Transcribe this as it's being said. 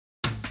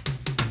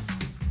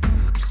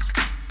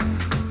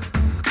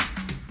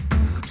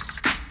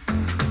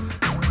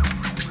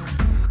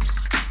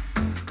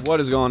What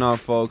is going on,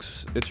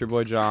 folks? It's your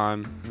boy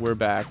John. We're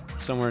back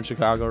somewhere in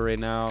Chicago right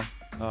now.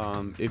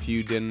 If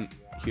you didn't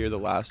hear the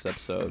last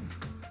episode,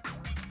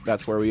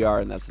 that's where we are,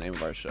 and that's the name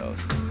of our show.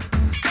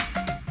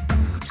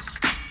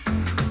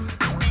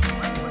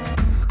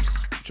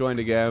 Joined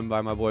again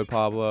by my boy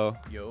Pablo.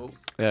 Yo.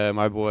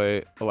 My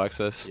boy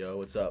Alexis. Yo,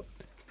 what's up?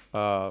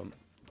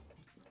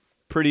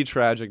 Pretty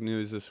tragic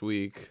news this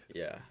week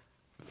Yeah.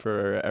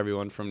 for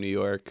everyone from New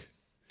York.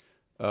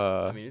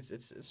 I mean,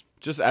 it's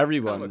Just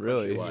everyone, kind of a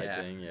really. countrywide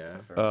thing,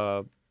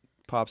 yeah.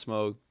 Pop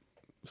Smoke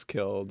was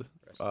killed.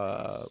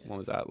 When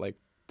was that? Like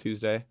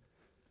Tuesday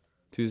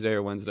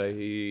or Wednesday?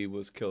 He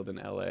was killed in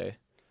L.A.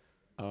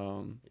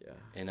 Yeah.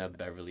 In a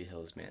Beverly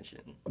Hills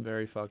mansion.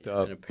 Very fucked An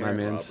up. apparent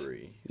My man's.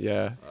 robbery.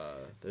 Yeah.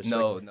 There's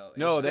No.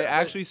 No, they there's-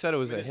 actually said it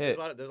was a there's hit a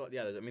lot of, there's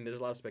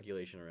a lot of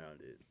speculation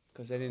around it.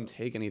 because they didn't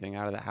take anything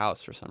out of the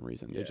house for some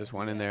reason. They Yeah. just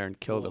went in there and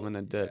killed him and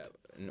then dipped.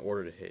 Yeah, in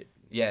order to hit.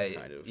 Yeah,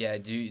 Kind of. yeah.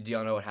 Do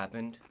y'all know what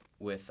happened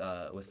with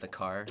the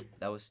car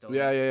that was stolen?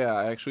 Yeah.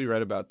 I actually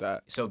read about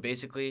that. So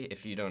basically,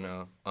 if you don't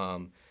know,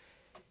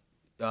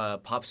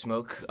 Pop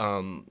Smoke,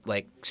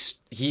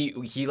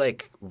 he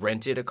like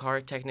rented a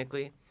car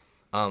technically,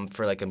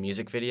 for like a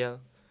music video,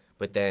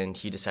 but then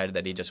he decided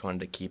that he just wanted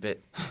to keep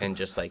it and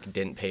just like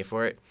didn't pay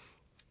for it.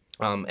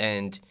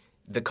 And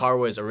the car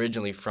was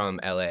originally from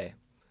L.A.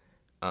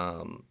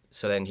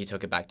 So then he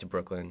took it back to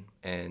Brooklyn,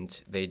 and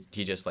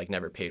he just like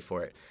never paid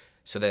for it.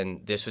 So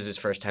then this was his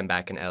first time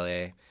back in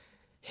L.A.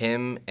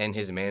 Him and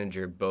his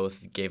manager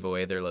both gave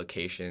away their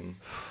location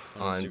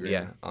On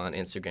Instagram. on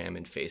Instagram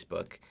and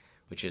Facebook,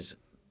 which is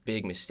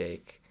big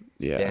mistake.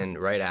 Yeah. Then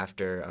right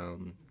after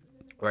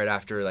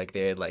like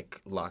they had like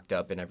locked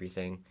up and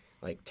everything,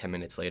 like 10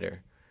 minutes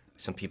later,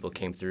 some people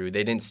came through.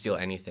 They didn't steal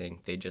anything.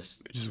 They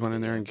just Went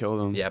in there and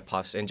killed him. yeah,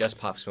 Pop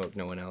Smoke,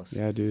 no one else.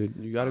 Yeah, dude.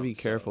 You got to be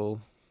So, careful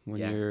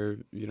when yeah.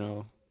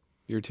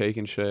 you're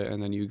taking shit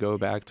and then you go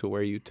back to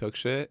where you took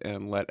shit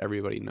and let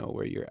everybody know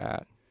where you're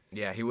at.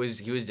 Yeah, he was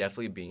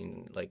definitely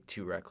being like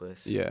too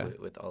reckless. Yeah.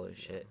 With all his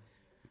shit.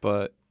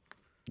 But,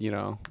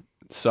 it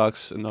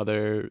sucks.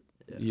 Another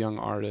Yeah. young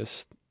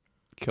artist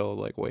killed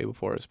like way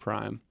before his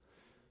prime.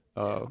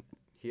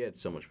 He had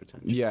so much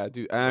potential. Yeah,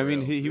 dude. I mean,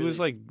 real, he was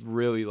really- like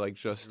really like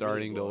just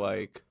starting to blowing up.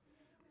 like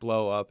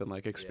blow up and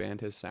like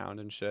expand his sound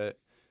and shit.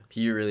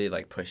 He really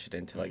like pushed it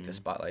into like the Mhm.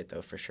 spotlight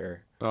though, for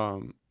sure.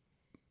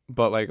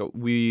 But like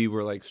we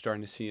were like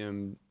starting to see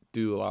him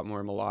do a lot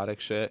more melodic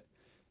shit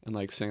and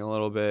like sing a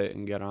little bit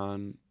and get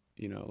on,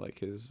 like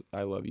his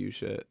 "I love you"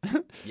 shit.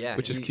 Yeah,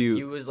 Which is cute.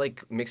 He was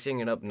like mixing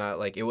it up, not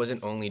like it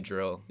wasn't only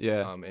drill.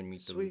 Yeah. And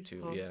Meet the Woo Sweet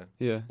too. home. Yeah.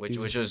 Yeah. Which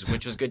he's-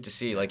 was good to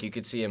see. Like you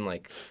could see him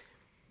like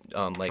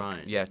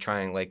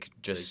trying like To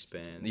just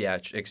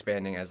expand.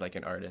 expanding as like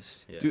an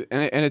artist. Yeah. Dude,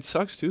 and it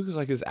sucks too because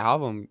like his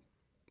album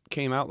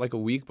came out like a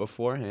week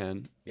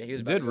beforehand. Yeah, he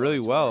was It about to did go on really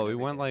tour well. and We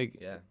went, everything.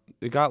 yeah.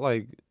 It got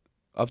like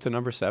up to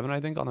number 7, I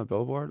think, on the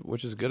Billboard,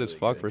 which is good as really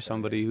fuck good, for so,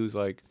 somebody yeah. who's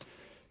like,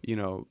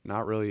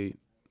 not really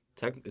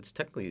It's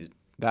technically.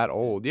 that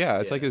old. Yeah,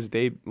 it's like yeah. his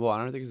debut. Well, I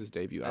don't think it's his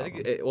debut I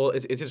album. think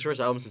it's his first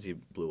album since he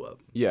blew up.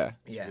 Yeah.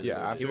 Yeah.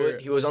 Yeah,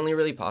 He was only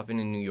really popping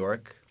in New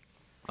York.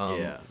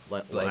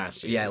 Like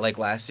last year. Yeah, like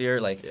last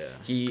year. Like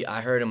Yeah.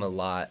 I heard him a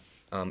lot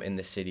in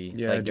the city.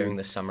 Yeah, like during dude.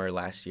 the summer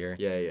last year.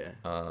 Yeah.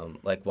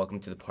 Like Welcome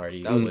to the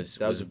Party That was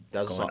was a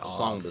going song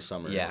off. of the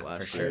summer. Yeah,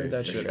 last for year. I sure. heard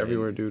that for shit sure.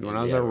 everywhere, dude. When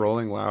I was Yeah. at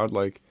Rolling Loud,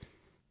 like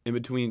in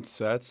between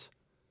sets,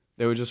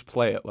 they would just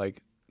play it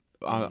like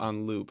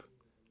on loop.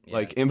 Yeah.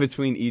 Like in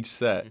between each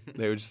set,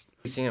 they would just,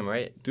 You see him,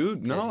 right?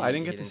 dude, no, Because I he-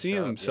 didn't he get to didn't see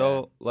show him. up,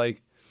 So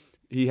like,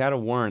 he had a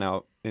warrant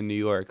out in New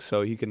York,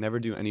 so he could never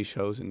do any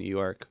shows in New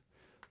York.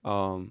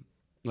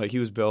 Like he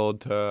was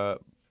billed to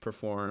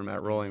perform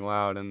at Rolling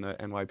Loud, and the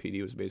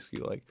NYPD was basically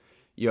like,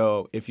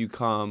 "Yo, if you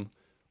come,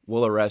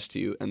 we'll arrest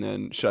you and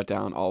then shut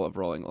down all of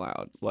Rolling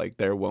Loud. Like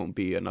there won't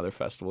be another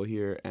festival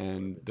here,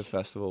 and the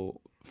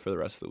festival for the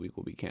rest of the week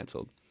will be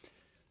canceled."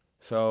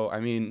 So I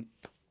mean,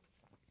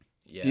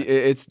 Yeah.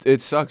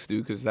 it sucks,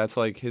 dude, because that's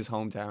like his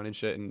hometown and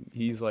shit, and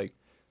he's like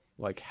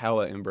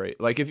hella embrace.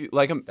 Like if you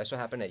like him, That's what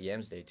happened at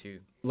Yams Day too.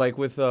 like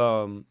with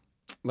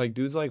like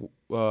dudes like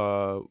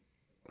not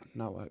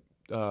what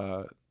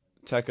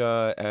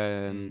Tekka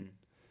and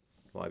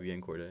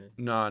YBN Corday.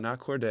 no, not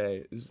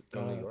Corday.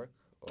 From New York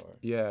or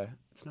Yeah,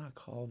 it's not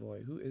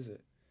Callboy. Who is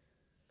it?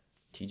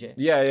 TJ.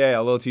 Yeah,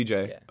 Lil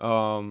TJ.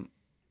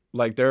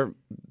 Like they're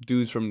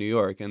dudes from New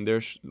York, and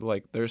their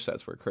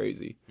sets were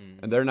crazy,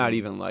 and they're not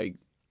even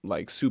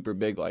like super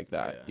big like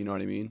that. Yeah. You know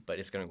what I mean? But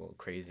it's gonna go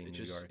crazy in New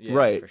just- York. yeah,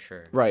 Right. For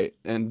sure. Right.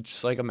 And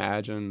just like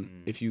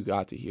imagine if you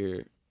got to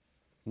hear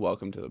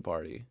 "Welcome to the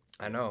Party"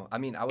 I know. I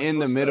mean, I was in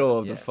the supposed to- middle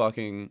of yeah. the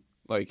fucking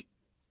like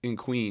in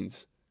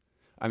Queens.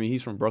 I mean,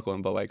 he's from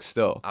Brooklyn, but like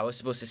still. I was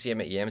supposed to see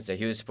him at Yams Day.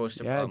 He was supposed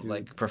to Yeah, dude.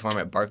 like perform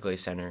at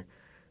Barclays Center,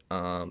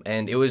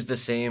 and it was the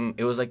same.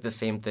 It was like the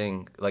same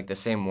thing, like the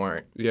same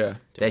warrant Yeah.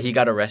 that he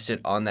got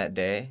arrested on that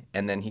day,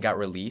 and then he got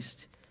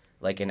released.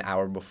 like an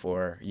hour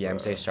before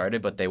Yamse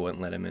started, but they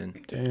wouldn't let him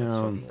in.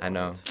 Damn. I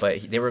know,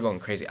 but they were going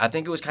crazy. I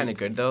think it was kind of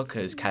good though,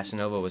 cause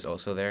Casanova was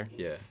also there.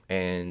 Yeah.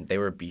 And they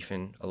were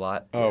beefing a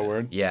lot. Oh,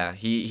 word. Yeah,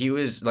 he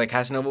was like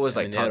Casanova was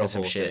like they had talking a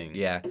some whole shit. thing.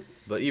 Yeah.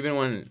 But even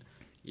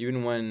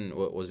when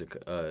what was it?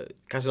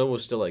 Casanova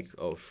was still like,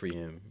 oh, free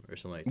him or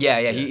something like that.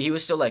 Yeah. He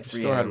was still like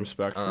free. Still had him.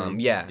 respect for him.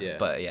 Yeah. Yeah.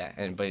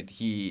 But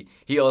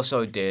he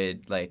also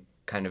did like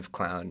kind of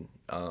clown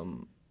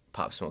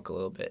Pop Smoke a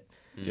little bit.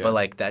 Yeah. But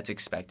like that's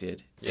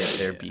expected. Yeah,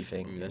 They're yeah.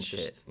 beefing I mean, that's and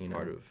shit. just You know.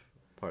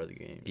 part of the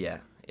game. Yeah,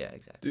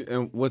 exactly. Dude,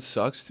 and what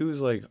sucks too is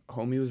like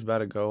homie was about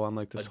to go on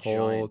like this A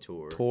whole giant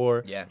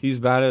tour. Yeah. He's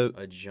about to.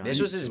 A giant This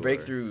was his tour.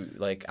 breakthrough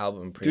like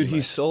album. Pretty Dude, he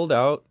much. sold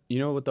out. You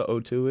know what the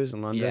O2 is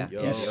in London? Yeah, He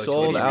yeah, the O2.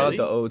 sold Did he out really?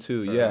 the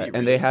O2. Sorry, Yeah, did he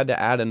and they really? had to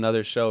add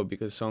another show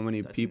because so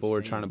many That's people were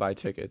insane. trying to buy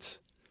tickets,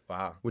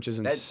 Wow. which is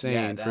That- insane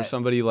yeah, for that-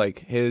 somebody like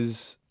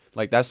his.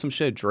 Like that's some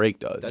shit Drake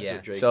does. That's Yeah.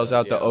 what Drake Sells does.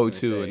 out Yeah, the I was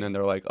gonna O2 say. and then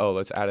they're like, oh,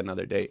 let's add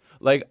another date.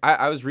 Like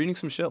I was reading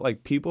some shit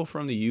like people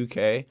from the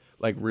UK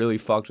like really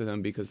fucked with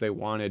him because they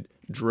wanted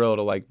drill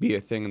to like be a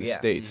thing in the Yeah.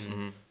 States.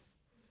 Mm-hmm.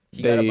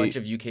 He got a They- bunch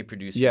of UK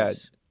producers. Yeah,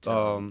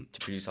 To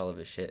produce all of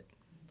his shit.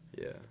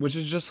 Yeah. Which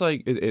is just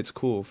like it's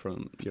cool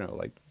from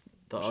like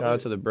shout out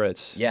to the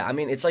Brits. Yeah, I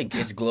mean it's like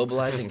it's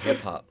globalizing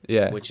hip hop.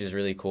 Yeah. Which is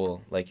really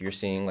cool. Like you're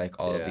seeing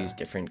like all of Yeah. these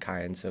different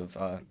kinds of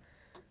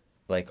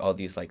like all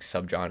these like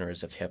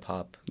subgenres of hip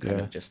hop kind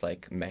Yeah. of just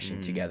like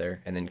meshing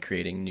together and then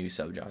creating new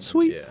subgenres.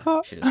 Sweet. Yeah.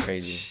 Heart. Shit is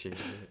crazy. Shit.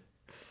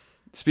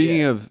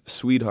 Speaking of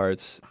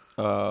sweethearts,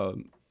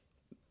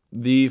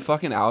 the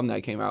fucking album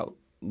that came out,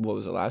 what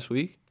was it, last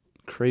week?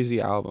 Crazy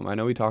album. I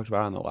know we talked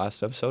about it on the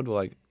last episode, but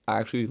like I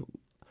actually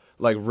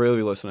like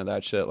really listen to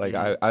that shit. Like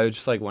I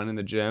just like went in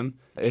the gym.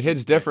 It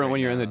hits different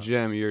when you're in the now.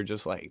 gym. You're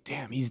just like,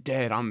 damn, he's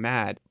dead. I'm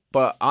mad.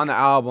 But on the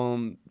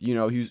album, he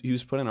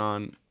was putting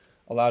on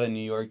a lot of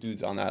New York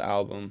dudes on that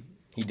album.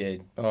 He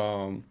did.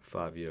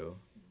 Fabio,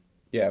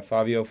 Yeah,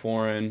 Fabio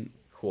Foreign,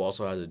 who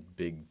also has a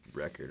big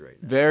record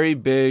right now. very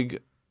big.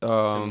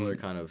 Similar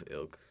kind of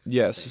ilk.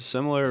 Yes, Same-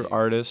 similar same-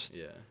 artist.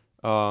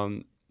 Yeah.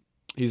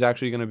 He's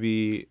actually going to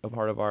be a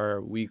part of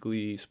our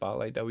weekly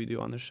spotlight that we do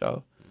on the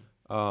show.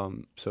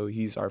 So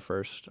he's our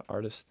first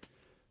artist.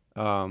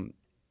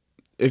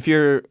 If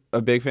you're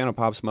a big fan of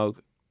Pop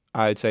Smoke,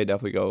 I'd say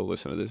definitely go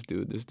listen to this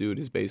dude. This dude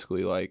is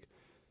basically like,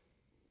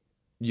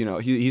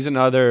 he's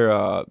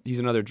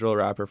another drill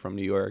rapper from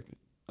New York.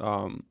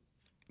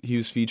 He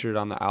was featured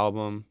on the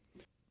album.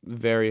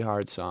 Very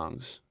hard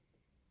songs.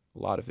 A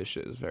lot of his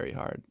shit is very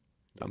hard.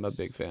 I'm a Yes.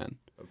 big fan.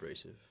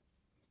 Abrasive.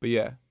 But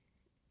yeah,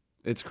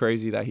 it's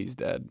crazy that he's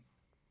dead.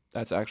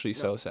 That's actually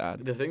so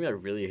sad. The thing that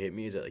really hit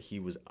me is that he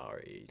was our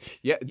age.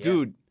 Yeah, Yeah,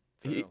 dude,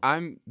 for real.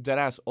 I'm dead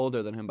ass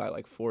older than him by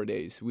like 4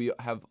 days. We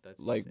have That's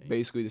like insane.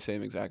 basically the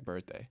same exact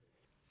birthday.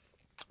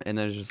 And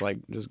then it's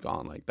just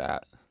gone like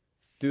that.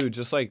 Dude,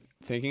 just like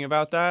thinking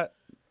about that,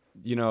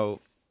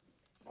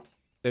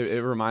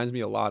 it reminds me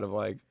a lot of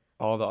like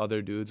all the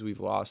other dudes we've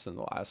lost in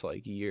the last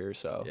like year or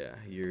so. Yeah,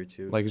 a year or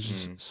two. Like it's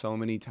just so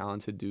many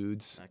talented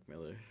dudes. Mac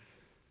Miller.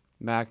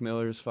 Mac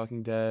Miller's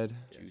fucking dead.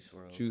 Juice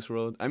WRLD. Juice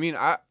WRLD. I mean,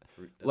 That's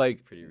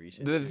like, pretty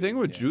recent. the too. thing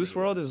with Yeah, Juice he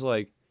WRLD is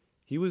like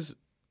he was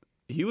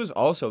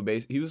also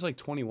he was like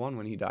 21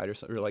 when he died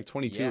or like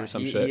 22 or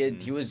some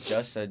shit. He was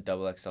just a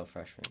double XL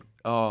freshman.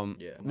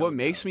 Yeah, What no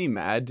makes doubt. me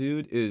mad,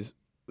 dude, is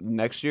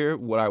next year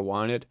what I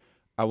wanted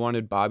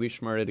Bobby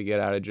Shmurda to get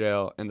out of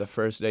jail, and the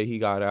first day he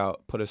got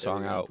out, put a song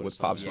Everyone out put a with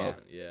song Pop out.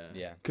 Smoke. Yeah.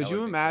 Yeah. Could that you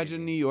would've been imagine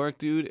crazy. New York,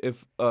 dude,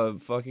 if a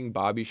fucking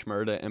Bobby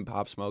Shmurda and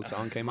Pop Smoke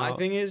song came My out?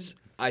 thing is,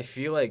 I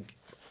feel like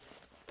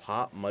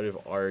Pop might have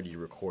already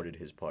recorded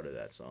his part of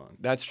that song.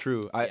 That's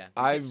true. Yeah, we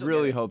I could still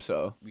really get it. hope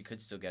so. We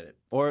could still get it.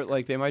 Or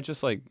like they might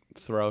just like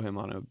throw him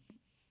on a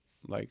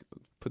like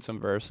put some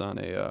verse on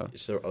a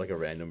Just like a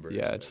random verse.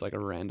 yeah, it's like a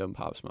random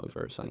Pop Smoke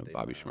verse on a that they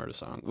Bobby found Shmurda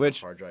song. on a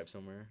Which hard drive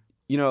somewhere.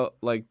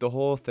 like the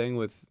whole thing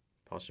with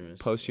Posthumous.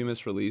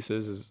 posthumous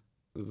releases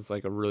is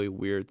like a really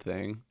weird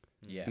thing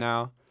Yeah.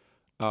 now.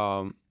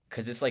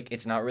 Because it's like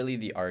it's not really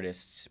the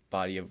artist's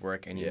body of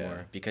work anymore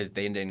Yeah. because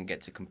they didn't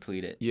get to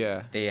complete it.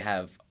 Yeah. They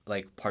have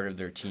like part of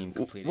their team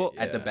completed well,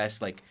 at the yeah.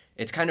 best. Like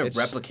it's kind of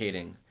It's-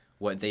 reverse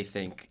what they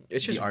think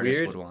It's just the artist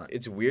weird. would want.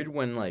 It's weird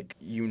when like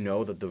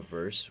that the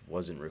verse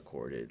wasn't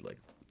recorded. Like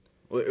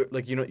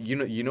you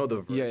know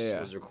the verse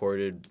Yeah. was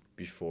recorded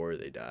before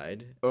they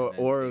died. Or- and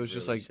then or it they was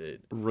just, like, release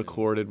it.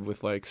 Recorded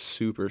with like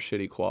super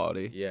shitty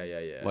quality.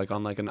 Yeah. Like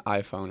on like an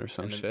iPhone or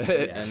some and shit.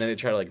 then, and then they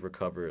try to like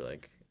recover and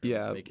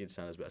Yeah. make it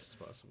sound as best as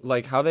possible.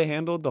 Like how they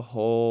handled the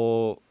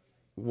whole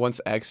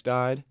once X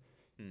died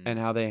Mm. and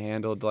how they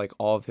handled like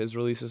all of his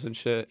releases and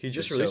shit. He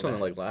just It's so released bad.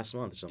 something like last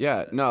month or something. Yeah,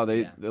 like that. no,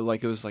 Yeah.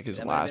 like it was like his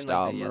That might have last been, like,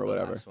 album the or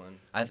whatever. last one.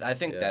 I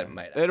think Yeah. that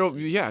might. It'll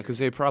actually- yeah, because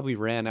they probably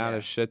ran out Yeah.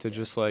 of shit to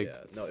just like Yeah.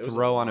 No, it was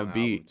throw on a long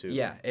beat. album, too.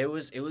 Yeah, it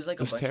was like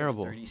a It's bunch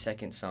terrible. of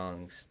 30-second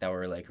songs that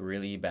were like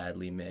really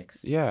badly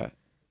mixed. Yeah,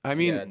 I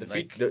mean, yeah,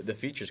 like- the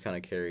features kind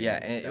of carried. Yeah,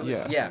 and it that was-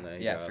 last yeah, one that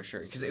he yeah, got. for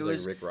sure, 'cause There it like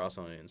was- Rick Ross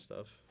on it and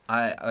stuff.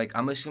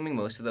 I'm assuming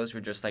most of those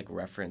were just like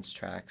reference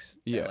tracks.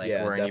 Yeah. That, like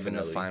Yeah, weren't even the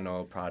definitely.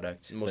 final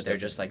product, Most but they're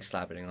just definitely. like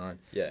slapping it on.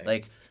 Yeah,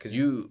 Like 'cause-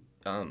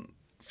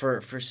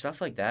 for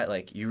stuff like that,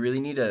 like you really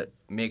need to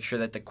make sure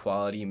that the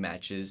quality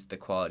matches the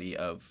quality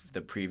of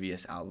the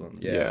previous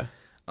albums. Yeah.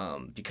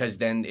 Because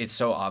then it's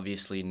so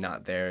obviously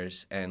not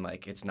theirs, and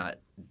like it's not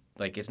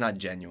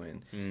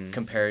genuine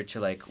compared to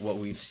like what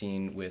we've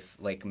seen with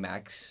like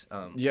Max.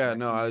 Yeah, Max's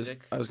no,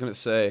 music. I was gonna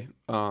say,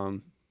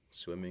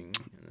 Swimming.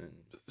 And then,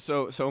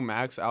 so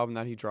Mac's album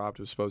that he dropped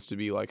was supposed to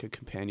be like a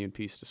companion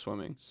piece to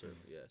Swimming,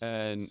 yes.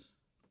 and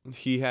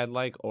he had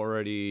like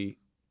already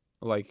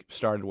like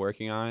started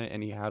working on it,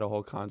 and he had a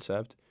whole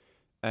concept,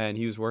 and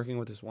he was working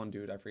with this one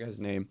dude, I forget his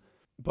name,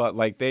 but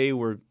like they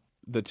were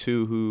the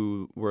two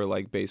who were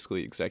like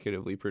basically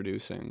executively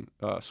producing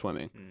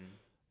Swimming,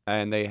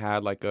 and they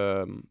had like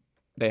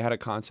they had a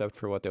concept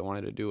for what they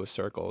wanted to do with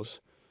Circles,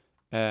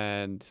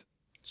 and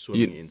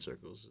Swimming in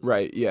circles.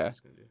 right, yeah.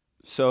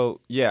 So,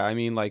 yeah, I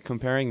mean, like,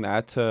 comparing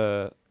that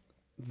to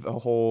the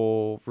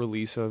whole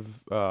release of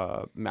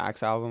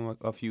Mac's album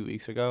a few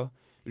weeks ago,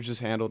 it was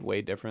just handled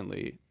way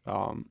differently.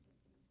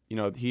 You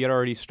know, he had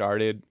already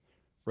started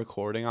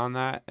recording on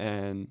that,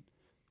 and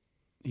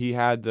he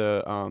had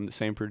the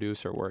same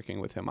producer working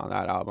with him on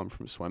that album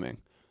from Swimming.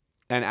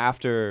 And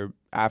after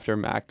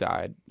Mac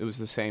died, it was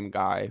the same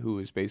guy who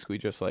was basically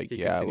just like, He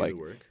yeah, continued like, to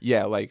work.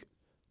 yeah, like,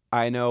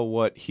 I know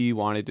what he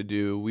wanted to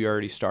do. We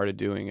already started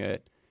doing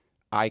it.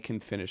 I can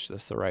finish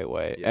this the right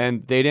way. Yeah.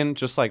 And they didn't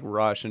just like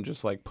rush and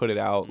just like put it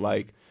out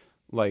like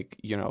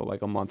you know,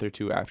 like a month or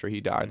two after he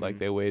died. Like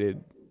they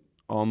waited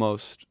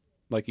almost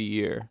like a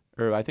year,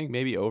 or I think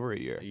maybe over a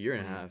year, A year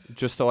and a half.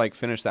 just to like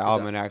finish the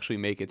album and actually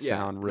make it Yeah,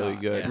 sound really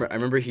no, good. yeah. I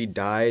remember he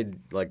died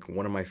like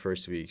one of my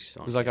first weeks.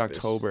 It was like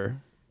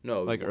October.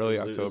 No, like early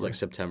It was October. like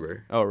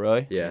September. Oh,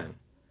 really? Yeah.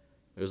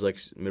 It was like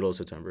middle of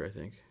September, I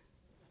think.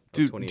 of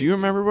Dude, do 2018. you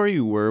remember where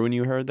you were when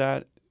you heard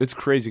that? It's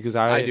crazy because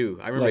I do.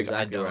 I remember like,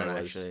 exactly I where don't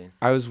I was. actually.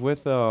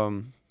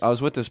 I was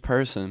with this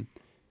person,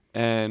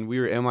 and we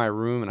were in my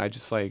room, and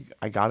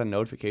I got a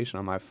notification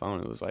on my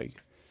phone. It was like,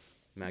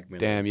 Mac Miller.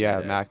 damn, yeah,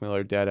 dead at Mac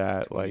Miller dead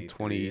at like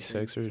 23, I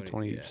 26 or think.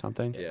 20 yeah.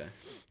 something. Yeah.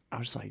 I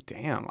was like,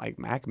 damn, like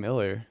Mac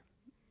Miller.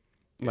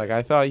 Like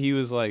I thought he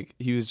was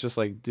just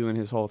like doing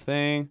his whole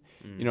thing.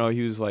 You know,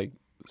 he was like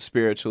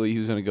spiritually, he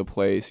was in a good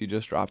place. He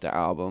just dropped an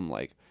album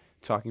like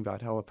talking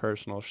about hella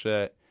personal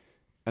shit,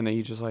 and then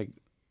he just like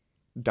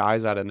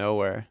dies out of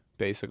nowhere.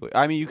 Basically,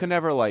 I mean, you can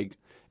never like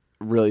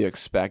really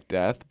expect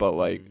death, but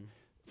like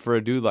for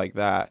a dude like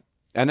that,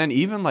 and then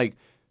even like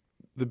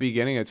the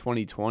beginning of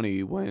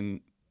 2020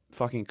 when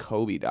fucking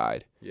Kobe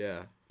died.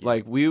 Yeah.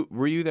 Like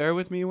were you there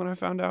with me when I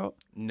found out?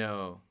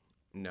 No,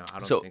 I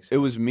don't So think so. it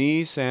was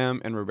me,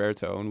 Sam, and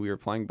Roberto, and we were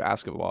playing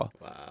basketball.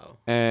 Wow.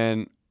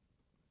 And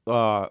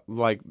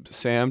like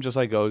Sam just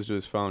like goes to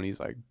his phone. He's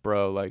like,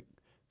 "Bro, like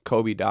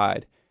Kobe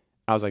died."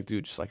 I was like,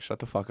 "Dude, just like shut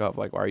the fuck up.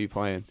 Like, why are you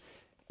playing?"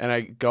 And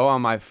I go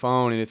on my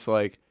phone, and it's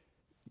like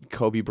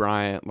Kobe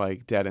Bryant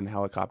like dead in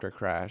helicopter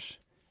crash.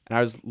 And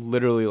I was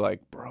literally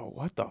like, "Bro,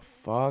 what the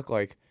fuck?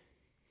 Like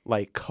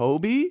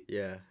Kobe?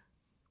 Yeah.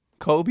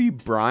 Kobe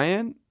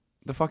Bryant,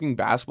 the fucking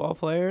basketball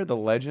player, the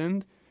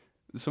legend,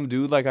 some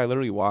dude like I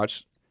literally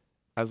watched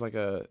as like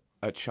a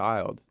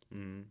child,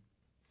 and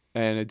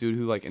a dude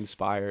who like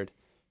inspired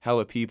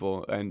hella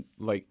people, and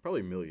like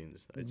Probably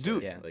millions. I'd say.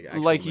 dude, Yeah.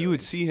 actual like you would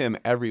millions. see him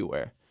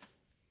everywhere.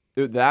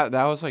 Dude, that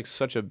was like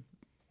such a,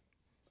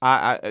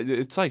 I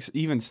it's like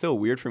even still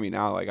weird for me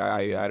now. Like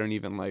I don't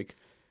even like,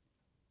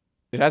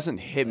 it hasn't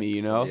hit me,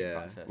 you know? Yeah.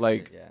 Process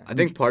like- it, yeah. I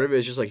think part of it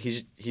is just like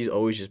he's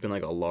always just been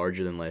like a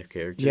larger than life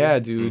character. Yeah,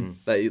 dude.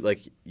 That like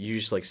you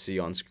just like see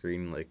on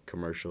screen like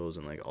commercials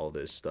and like all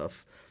this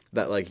stuff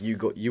that like you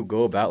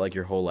go about like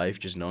your whole life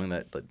just knowing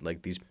that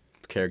like these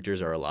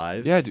characters are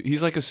alive. Yeah, dude,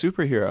 he's like a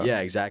superhero. Yeah,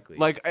 exactly.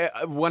 Like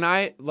when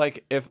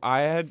if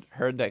I had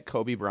heard that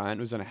Kobe Bryant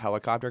was in a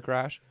helicopter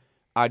crash,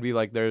 I'd be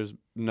like, "There's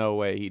no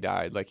way he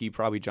died. Like he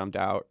probably jumped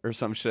out or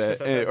some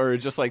shit, or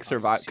just like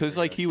survived." Because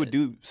like he would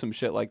do some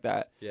shit like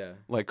that. yeah.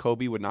 Like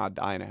Kobe would not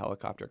die in a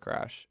helicopter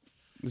crash.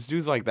 This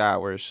dude's like that,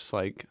 where it's just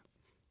like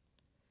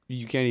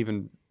you can't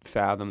even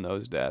fathom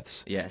those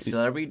deaths. Yeah,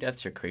 celebrity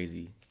deaths are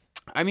crazy.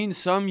 I mean,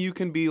 some you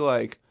can be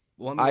like,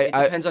 Well, I mean, it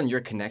I- depends on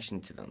your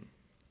connection to them.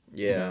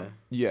 Yeah.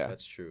 yeah.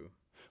 That's true.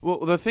 Well,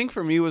 the thing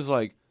for me was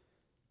like,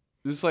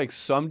 there's like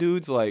some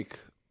dudes like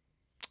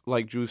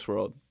Juice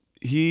WRLD.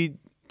 He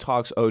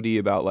talks OD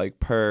about like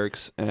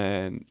perks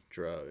and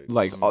Drugs.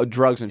 like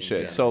drugs and in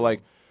shit. So general.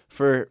 like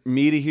for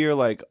me to hear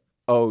like,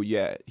 oh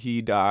yeah,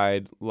 he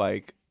died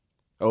like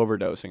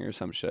overdosing or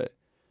some shit.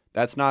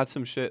 That's not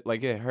some shit.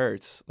 Like it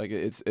hurts. Like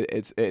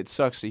it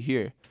sucks to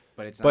hear.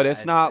 But it's not, But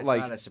it's not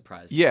like- not a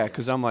surprise. Yeah,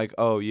 because I'm like,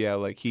 oh yeah,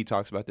 like he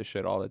talks about this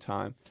shit all the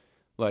time.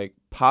 Like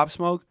Pop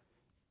Smoke,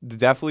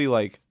 definitely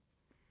like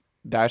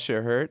that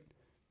shit hurt.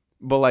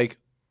 But like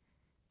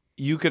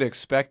you could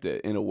expect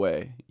it in a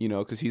way, you know,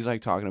 because he's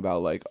like talking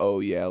about like,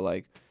 oh yeah,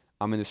 like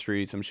I'm in the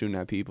streets, I'm shooting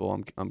at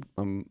people,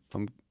 I'm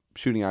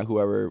shooting at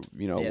whoever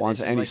wants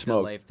this is, any like,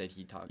 smoke. The life that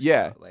he talks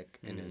Yeah. about, like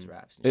in his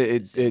raps. And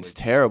shit, the same It's with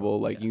terrible.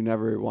 Juice WRLD, Like yeah. you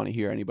never want to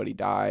hear anybody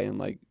die, and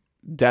like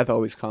death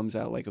always comes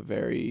at like a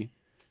very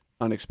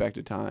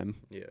unexpected time.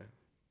 Yeah.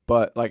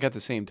 But like at the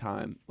same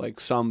time, like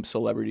some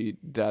celebrity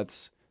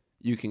deaths,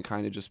 you can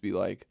kind of just be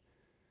like,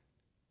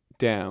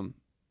 damn,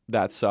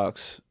 that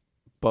sucks.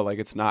 But like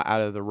it's not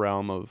out of the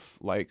realm of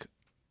like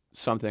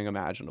something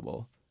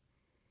imaginable.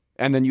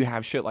 And then you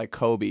have shit like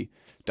Kobe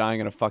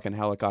dying in a fucking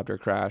helicopter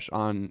crash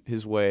on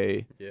his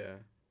way. Yeah.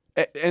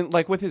 And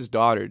like with his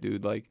daughter,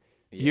 dude, like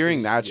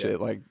hearing that yeah.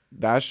 shit, like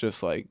that's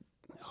just like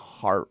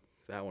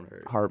That one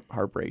hurt.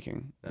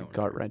 heartbreaking, That one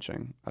gut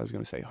wrenching. I was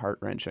gonna say heart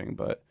wrenching,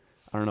 but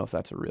I don't know if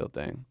that's a real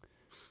thing.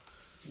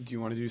 Do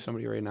you want to do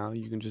somebody right now?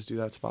 You can just do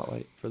that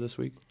spotlight for this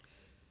week.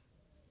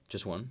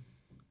 Just one.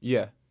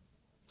 Yeah.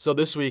 So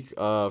this week,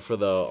 for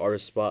the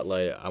artist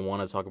spotlight, I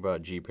want to talk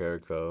about G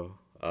Perico,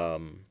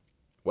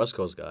 West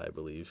Coast guy, I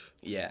believe.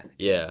 Yeah.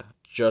 Yeah,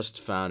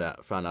 just found out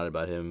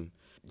about him.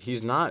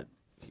 He's not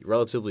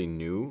relatively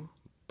new,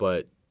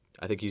 but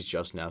I think he's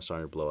just now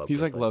starting to blow up.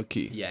 He's with, like low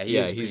key. Yeah,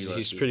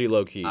 he's pretty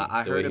low key.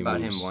 I the way heard he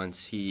about moves. him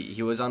once.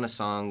 He was on a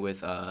song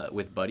with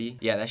Buddy.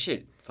 Yeah, that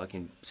shit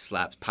fucking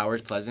slaps.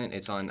 Power's Pleasant.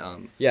 It's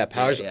on Yeah,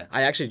 Powers. Yeah.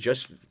 I actually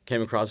just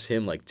came across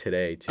him like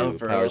today too. Oh,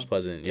 for Powers real?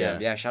 Pleasant. Yeah.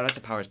 Yeah. Shout out to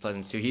Powers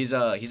Pleasant too. He's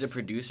a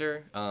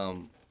producer.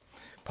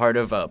 Part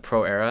of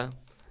Pro Era.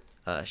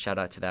 Shout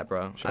out to that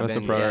bro. Shout out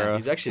to Pro Era.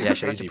 He's actually Yeah, a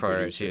shout out to crazy Pro Era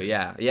producer. too.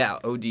 Yeah.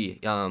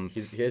 OD.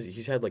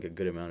 He's had like a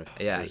good amount of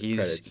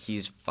credits.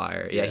 He's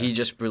fire. Yeah, Yeah. he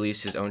just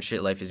released his own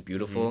shit. Life is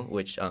Beautiful,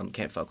 which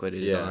Can't Fuck With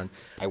It is on.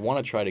 I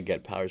want to try to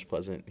get Powers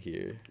Pleasant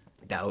here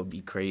That would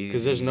be crazy.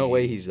 because there's no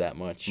way he's that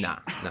much. Nah,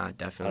 I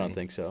definitely. don't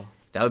think so.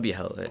 That would be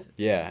hella lit.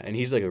 Yeah, and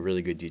he's like a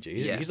really good DJ.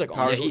 He's like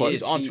on Yeah, tour. he He's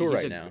is. on tour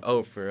He's right now.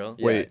 Oh, for real?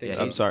 Yeah, I Wait, think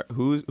I'm so. sorry.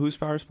 Who's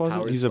Powers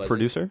Pleasant? Powers He's a Pleasant.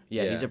 producer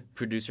Yeah, he's Yeah. a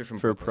producer from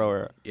for Brooklyn. Pro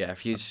Era. Yeah,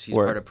 he's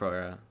Word. part of Pro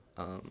Era.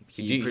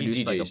 He He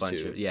produced like a DJs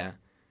bunch too. of yeah.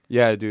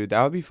 Yeah, dude,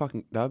 that would be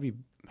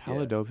hella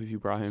Yeah. dope if you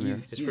brought him here.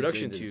 His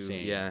production's good, too.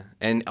 insane. Yeah,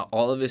 and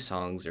all of his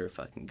songs are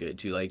fucking good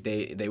too. Like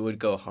they would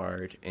go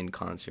hard in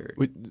concert.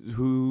 Wait,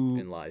 who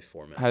In live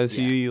format. has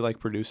he like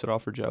produced it all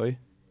for Joey?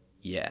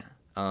 Yeah.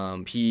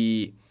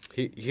 He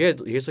He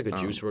has like a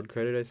Juice WRLD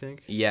credit, I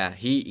think.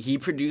 he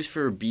produced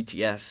for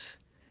BTS.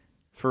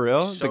 For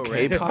real? So the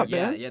random. K-pop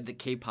Yeah, band? yeah, the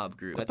K-pop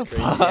group. That's the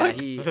crazy. fuck? Yeah,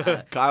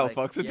 he Kyle like,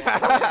 fucks with yeah.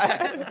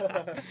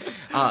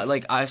 that.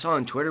 Like I saw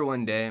on Twitter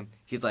one day,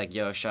 he's like,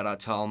 "Yo, shout out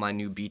to all my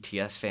new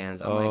BTS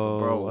fans." I'm like,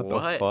 "Bro, what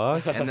what?" the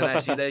fuck? And then I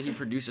see that he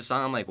produced a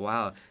song. I'm like,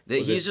 "Wow,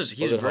 Was he's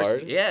it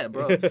hard? Yeah,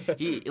 bro.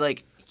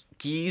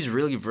 He's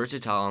really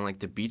versatile on like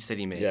the beats that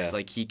he makes. Yeah.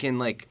 Like he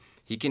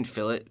can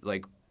fill it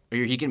like. Or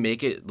he can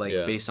make it like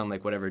Yeah. based on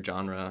like whatever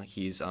genre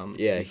he's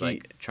Yeah, he's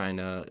like trying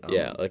to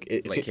like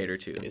cater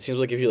to. It seems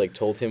like if you like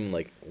told him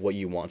like what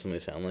you want something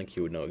to sound like,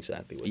 he would know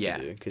exactly what Yeah,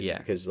 to do. yeah.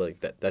 Because like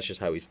that's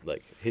just how he's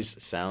like his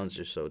sounds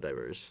are so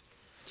diverse.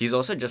 He's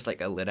also just like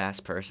a lit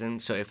ass person.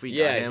 So if we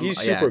Yeah, got him, he's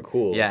super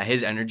cool. Yeah,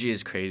 his energy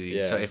is crazy.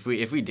 Yeah. So if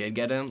we did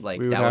get him, like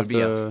We would that would have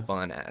be a to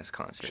fun ass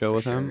concert. Chill for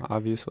with him, sure.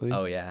 obviously.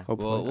 Oh yeah,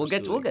 Hopefully. we'll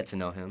Absolutely. get to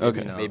know him. Okay.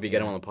 You know, Maybe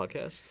get him yeah. on the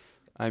podcast.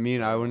 I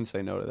mean, I wouldn't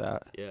say no to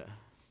that. Yeah.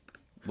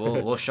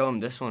 We'll show him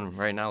this one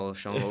right now. We'll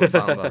show him what we're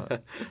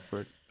talking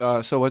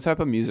about. So what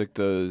type of music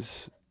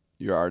does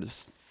your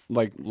artist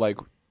like?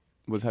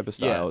 What type of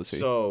style is he?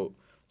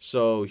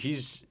 So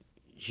he's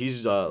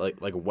like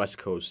West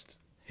Coast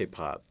hip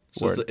hop.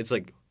 So Word. it's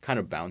like kind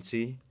of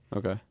bouncy.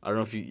 Okay. I don't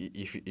know if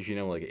you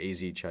know like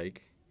AZ Chike.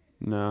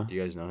 No. Do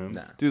you guys know him?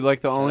 Nah. Dude,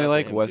 like the Shout only out to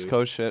like him, West too.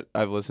 Coast shit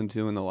I've listened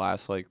to in the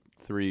last like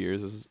 3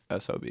 years is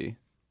SOB.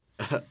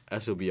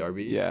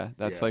 SOBRB. Yeah,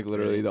 that's Yeah, like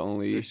literally they're the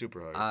only.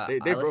 super hard. I They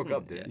broke listen-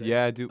 up, didn't they?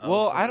 Yeah, dude. Oh,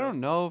 Well, for I real? don't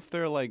know if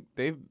they're like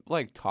they've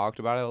like talked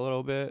about it a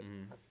little bit.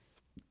 Mhm.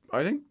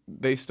 I think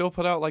they still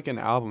put out like an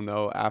album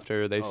though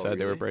after they Oh, said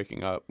they were really?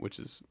 breaking up, which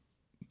is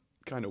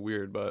kind of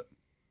weird, but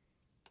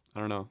I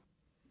don't know.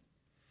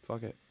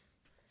 Fuck it.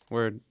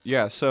 Word.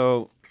 Yeah,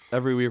 so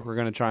every week we're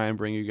going to try and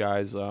bring you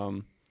guys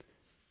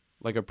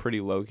like a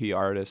pretty low-key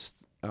artist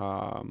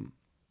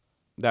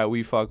that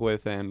we fuck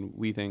with and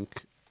we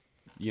think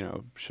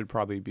should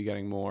probably be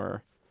getting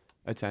more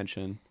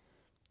attention.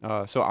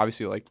 So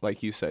obviously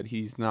like you said,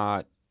 he's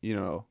not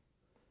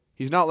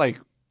like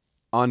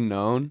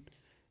unknown.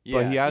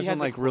 But he hasn't has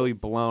a like core- really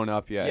blown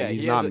up yet. Yeah, And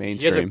he's he not has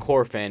mainstream. He has a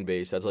core fan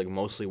base that's like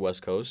mostly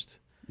West Coast,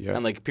 yeah.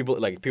 and like people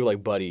like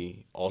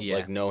Buddy also Yeah.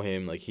 like know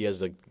him. Like he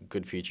has like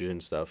good features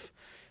and stuff,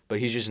 but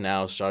he's just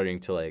now starting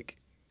to like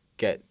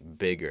get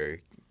bigger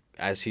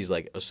as he's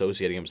like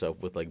associating himself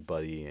with like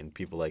Buddy and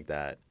people like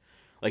that.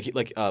 Like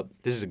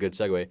this is a good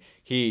segue.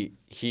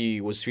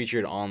 He was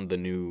featured on the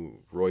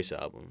new Royce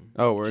album.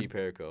 Oh, word. G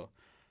Perico.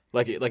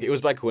 Like it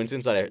was by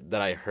coincidence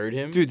that I heard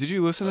him. Dude, did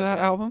you listen to that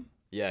Okay. album?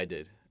 Yeah, I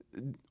did.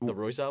 The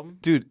Royce album?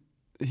 Dude,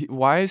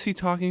 why is he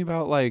talking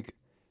about like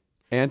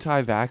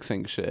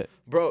anti-vaxxing shit?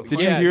 Bro, Did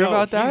you hear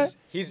about that?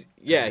 He's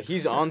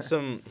on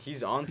some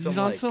He's on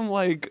like, some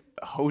like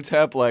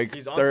Hotep like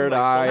he's on third some,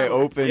 like, eye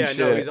social- open yeah, shit.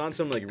 no, he's on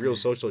some like real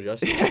social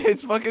justice.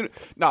 It's fucking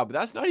but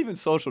that's not even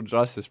social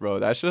justice, bro.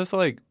 That's just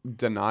like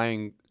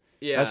denying.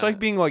 Yeah. That's like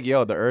being like,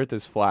 yo, the Earth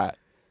is flat.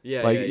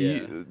 yeah, Like yeah,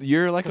 yeah.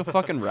 you're like a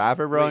fucking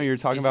rapper, bro, and Wait, you're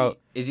talking is about.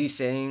 Is he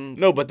saying?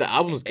 No, but the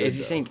album's good. Is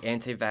he though. saying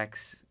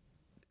anti-vax?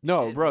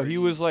 No, shit, bro, or he he-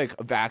 was like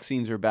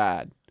vaccines are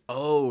bad.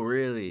 Oh,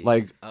 really?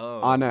 like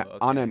oh, on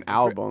okay. an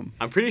album.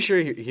 I'm pretty sure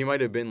he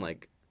might have been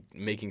like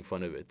making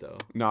fun of it though.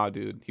 Nah,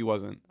 dude, he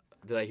wasn't.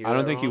 Did I hear? I don't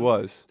that think he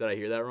wrong? was. Did I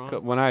hear that wrong?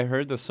 When I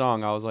heard the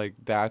song, I was like,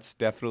 that's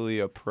definitely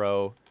a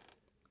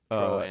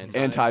Pro-anti.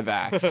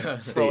 anti-vax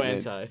statement, Pro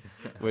anti.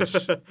 which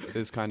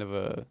is kind of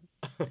a,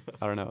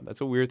 I don't know.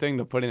 That's a weird thing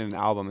to put in an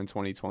album in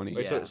 2020.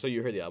 Wait, Yeah. so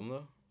you heard the album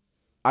though?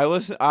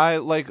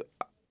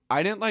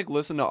 I didn't like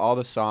listen to all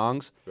the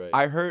songs. Right.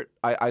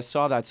 I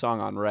saw that song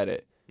on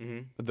Reddit,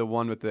 Mm-hmm. the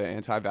one with the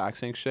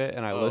anti-vaxxing shit,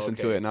 and I listened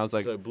to okay. it, and I was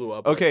like, So it blew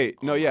up. okay,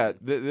 like, no, yeah,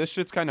 online. this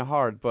shit's kind of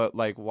hard, but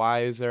like, why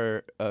is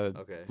there a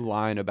Okay.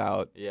 line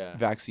about Yeah.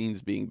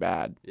 vaccines being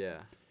bad? Yeah.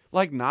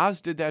 Like Nas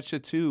did that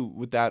shit too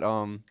with that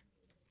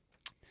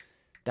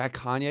that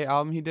Kanye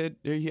album he had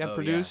Oh, yeah.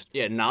 produced.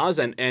 Yeah. Nas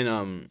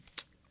and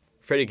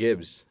Freddie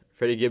Gibbs.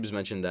 Freddie Gibbs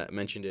mentioned it.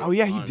 Oh,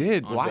 yeah, he on-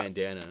 did. On Why-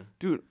 Bandana.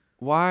 Dude,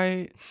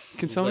 why?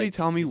 Can He's somebody like-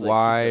 tell me he's like,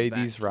 why keep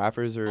the these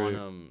rappers are?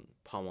 On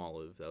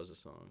Palmolive. That was a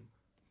song.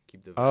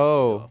 Keep the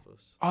Oh. vaccines off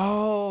us.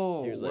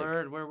 Oh, He was like,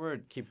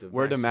 word. Keep the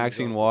Word to vaccines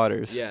Maxine off us.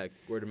 Waters. Yeah.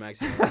 Word to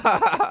Maxine Waters.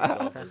 Vaccines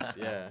off us.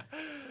 Yeah.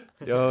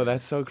 Yo,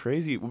 that's so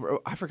crazy.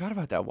 I forgot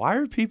about that. Why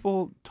are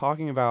people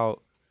talking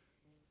about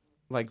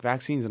like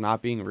vaccines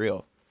not being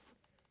real?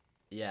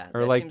 Yeah.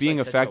 Or, that like, seems being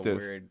such a effective.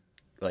 weird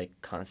like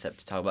concept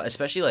to talk about,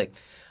 especially like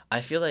I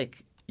feel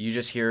like you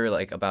just hear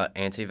like about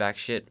anti-vax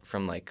shit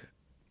from like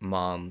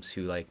moms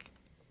who like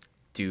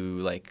do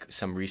like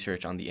some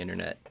research on the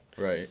internet,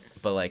 Right.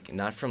 but like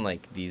not from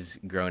like these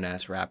grown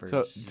ass rappers.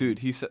 So, dude,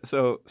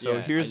 so Yeah, I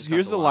here's just got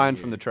here's the the line line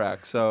here. from the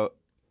track. So,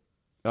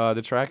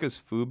 the track is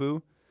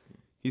Fubu.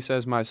 He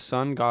says, "My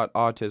son got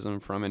autism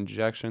from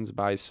injections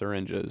by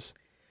syringes."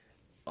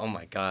 Oh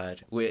my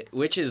god,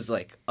 which is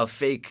like a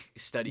fake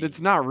study. It's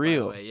not by the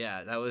real. way.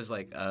 Yeah, that was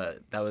like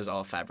that was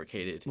all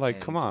fabricated. Like,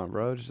 and come on,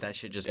 bro. that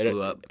shit just It,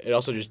 blew up. it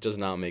also just does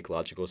not make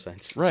logical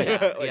sense. Right.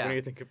 Yeah, like yeah. when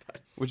you think about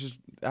it. Which is,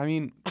 I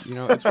mean,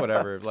 it's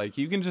whatever. Like,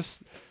 you can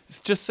just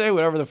say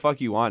whatever the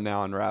fuck you want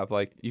now in rap.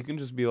 Like, you can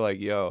just be like,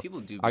 yo, People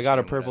do. Be I got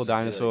a saying purple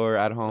whatever. dinosaur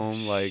at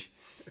home. Like,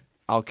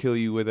 I'll kill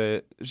you with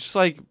it. It's just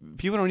like,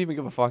 people don't even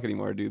give a fuck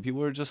anymore, dude.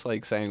 People are just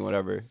like saying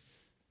whatever.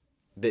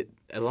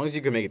 As long as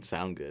you can make it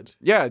sound good.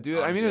 Yeah, dude.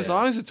 I mean, as Yeah.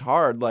 long as it's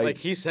hard, Like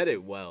he said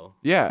it well.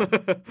 yeah,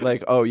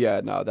 like, oh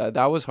yeah, no,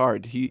 that was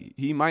hard.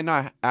 He might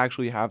not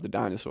actually have the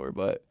dinosaur,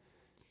 but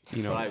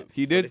But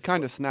he what did if-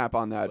 kind of snap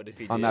on that what if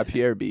he that did?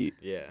 Pierre beat.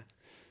 Yeah.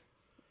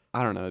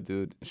 I don't know,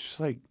 dude. It's just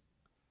like,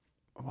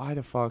 why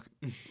the fuck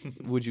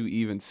would you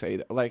even say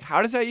that? Like,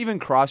 how does that even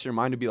cross your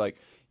mind to be like,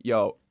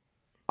 yo,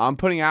 I'm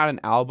putting out an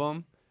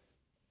album,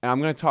 and I'm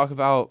gonna talk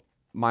about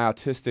my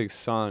autistic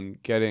son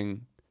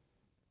getting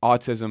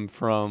autism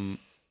from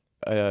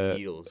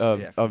Needles. a from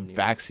needles,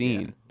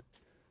 vaccine. yeah.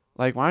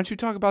 Like, why don't you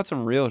talk about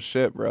some real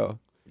shit, bro?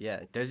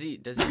 Yeah. Does he?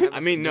 Have I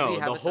mean, does he no,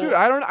 have the a whole- son? Dude,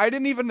 I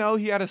didn't even know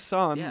he had a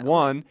son. Yeah.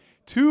 One,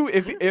 two.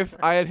 If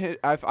I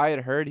had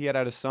heard he had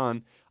a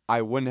son,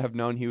 I wouldn't have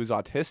known he was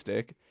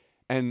autistic.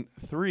 And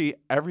three,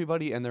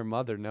 everybody and their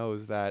mother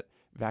knows that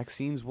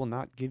vaccines will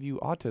not give you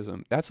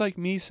autism. That's like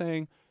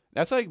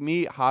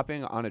me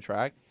hopping on a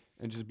track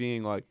and just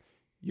being like,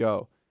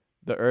 "Yo,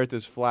 the Earth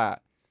is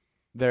flat.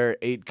 There are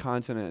 8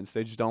 continents.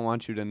 They just don't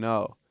want you to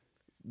know.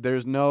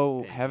 There's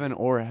no heaven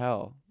or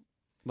hell."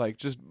 Like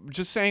just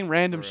saying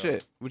random For real.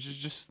 shit, which is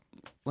just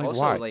like also,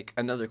 why? like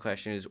another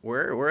question is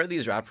where are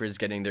these rappers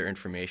getting their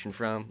information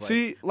from? Like,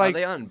 See, are like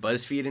they on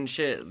BuzzFeed and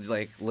shit,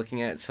 like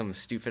looking at some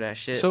stupid ass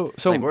shit? So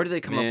like, where do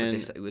they come Man,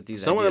 up with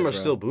these? Some of them are ideas,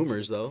 still bro?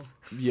 boomers though.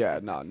 yeah,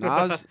 no,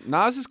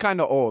 Nas is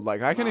kind of old.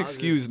 Like I can Nas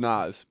excuse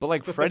Nas, but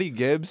like Freddie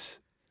Gibbs,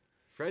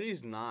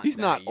 Freddie's not. He's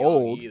that not young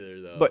old, either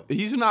though. but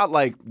he's not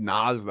like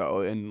Nas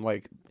though, and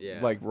like yeah.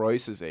 like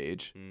Royce's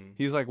age. Mm.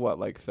 He's like what,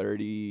 like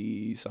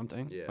 30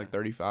 something, Yeah. like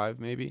 35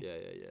 maybe.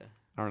 Yeah.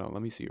 I don't know.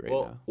 Let me see right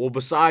Well, now. well,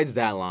 besides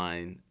that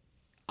line,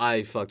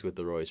 I fucked with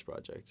the Royce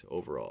project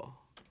overall.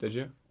 Did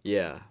you,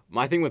 Yeah,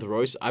 my thing with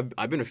Royce, I've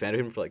been a fan of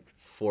him for like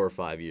 4 or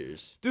 5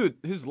 years. dude?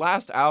 His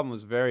last album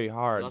was very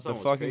hard. last The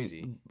album was fucking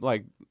crazy.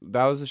 like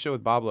that was the shit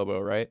with Bob Lobo,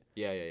 right?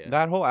 Yeah.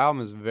 That whole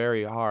album is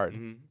very hard,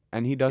 Mhm.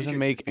 and he doesn't Feature-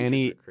 make features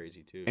any are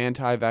crazy too.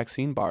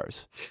 anti-vaccine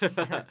bars,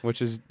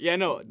 which is yeah,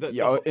 no, an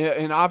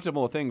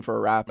optimal thing for a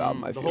rap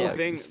album. I the feel whole like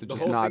thing, is to the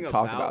just whole not thing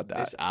talk about that.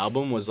 This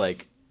album was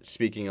like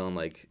speaking on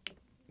like,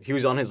 he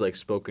was on his like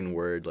spoken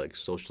word like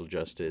social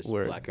justice,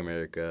 Word. Black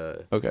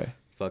America, Okay.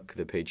 fuck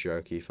the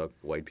patriarchy, fuck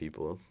white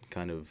people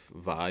kind of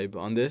vibe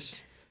on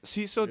this.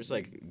 See, so Just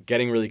like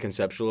getting really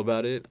conceptual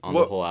about it on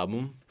What- the whole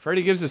album.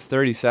 Freddie Gibbs is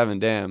 37.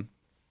 Damn.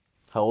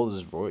 How old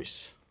is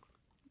Royce?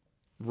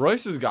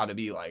 Royce has got to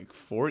be like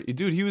 40.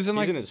 Dude, he was in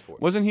He's like in his 40s.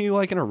 wasn't he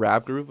like in a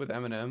rap group with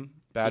Eminem?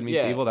 Bad Meets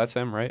Yeah. Evil. That's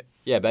him, right?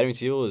 Yeah, Bad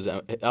Meets Evil is.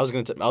 I was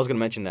gonna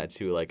mention that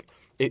too. Like,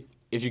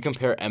 if you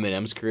compare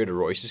Eminem's career to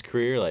Royce's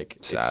career, like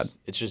Sad.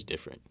 It's just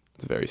different.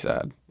 It's very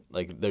sad.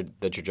 Like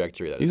the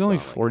trajectory that He's it's only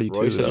gone. Like, 42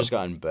 Royce though. has just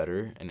gotten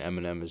better, and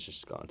Eminem has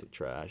just gone to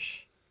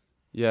trash.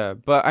 Yeah,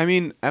 but I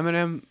mean,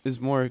 Eminem is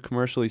more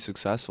commercially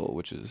successful,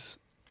 which is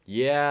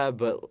Yeah,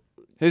 but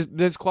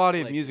his quality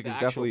of Like, music the is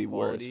actual definitely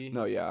quality- worse.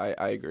 No, yeah,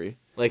 I agree.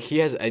 Like he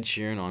has Ed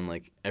Sheeran on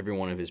like every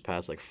one of his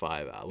past like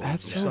 5 albums.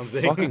 That's or so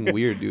something. fucking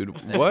weird, dude.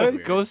 That What is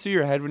weird. goes through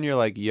your head when you're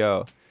like,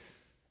 yo,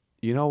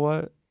 you know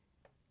what?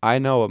 I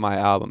know what my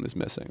album is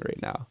missing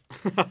right now.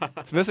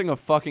 It's missing a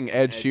fucking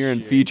Ed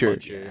Sheeran feature.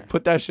 feature.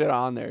 Put that shit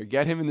on there.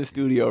 Get him in the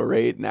studio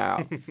right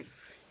now.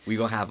 We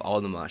gonna have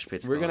all the mosh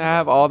pits. We're going gonna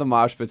have on. all the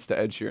mosh pits to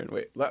Ed Sheeran.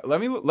 Wait,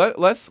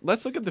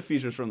 let's look at the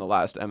features from the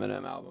last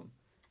Eminem album.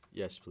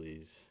 Yes,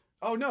 please.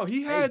 Oh no,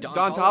 he Hey, had Don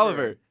Don Toliver.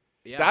 Toliver.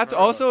 Yeah, That's bro.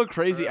 also a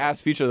crazy Bro.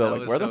 ass feature though. That Like,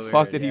 was where the so fuck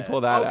weird, did he yeah.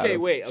 pull that out Okay,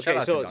 of? wait. Shout Okay,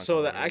 out to Don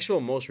so the Toliver. actual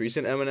most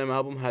recent Eminem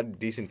album had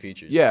decent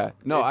features. Yeah,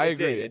 no, It- I it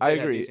did- agree. it did I have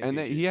agree. decent And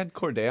then he features. had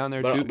Corday on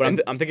there But, too. but I'm,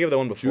 and I'm thinking of the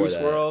one before Juice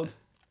that. WRLD,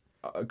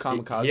 He-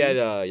 Kamikaze. He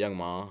had Young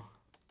Ma.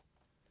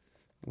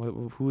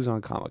 Who was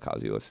on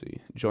Kamikaze? Let's see.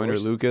 Joyner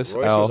Royce- Lucas,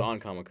 Royce L. was on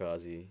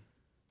Kamikaze.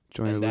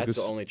 Joyner And that's Lucas,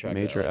 the only track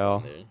Major that I like L.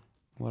 on there.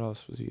 What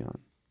else was he on?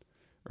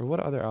 Or what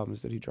other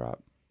albums did he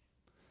drop?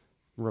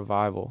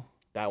 Revival.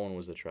 That one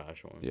was the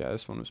trash one. Yeah,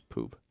 this one was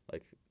poop.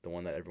 Like the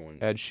one that everyone.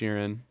 Ed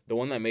Sheeran, The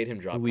one that made him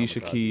drop.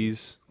 Alicia Kamikaze.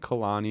 Keys,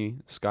 Kalani,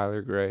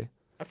 Skylar Grey.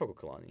 I fuck with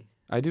Kalani.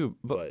 I do,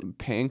 but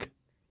Pink.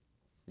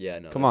 Yeah,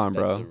 no. Come that's, on,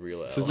 that's bro. A real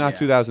This L. is not Yeah.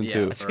 2002.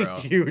 Yeah. That's For a real.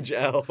 huge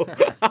L.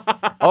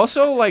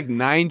 Also, like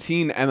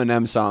 19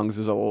 Eminem songs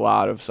is a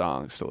lot of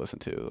songs to listen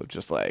to.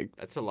 Just like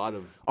That's a lot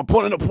of. I'm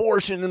putting an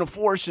abortion in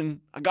abortion.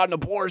 I got an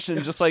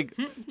abortion. Just like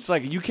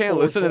you can't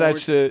listen to that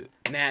shit.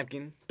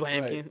 Napkin,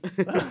 blamkin.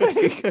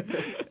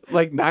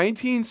 Like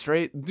 19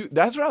 straight. Dude,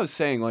 that's what I was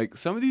saying. Like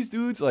some of these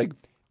dudes, like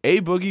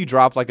A Boogie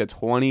dropped like a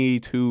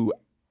 22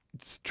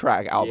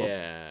 track album.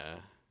 Yeah.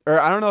 Or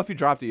I don't know if he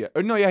dropped it yet.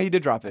 Or no, yeah, he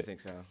did drop I it.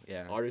 think so.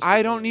 Yeah. Artists I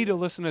is don't really- need to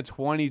listen to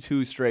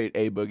 22 straight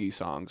A Boogie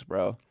songs,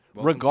 bro.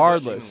 Welcome to the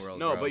Regardless. streaming world,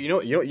 No, bro. but you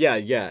know,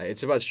 yeah.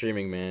 It's about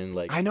streaming, man.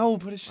 Like, I know,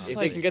 but it's just if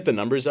like they can get the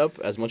numbers up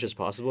as much as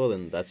possible,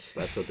 then that's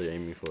what they're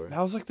aiming for. that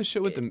was like the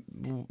shit with the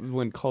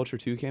when Culture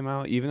 2 came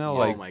out. Even though Oh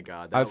like my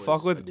god, I that fuck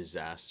was with- a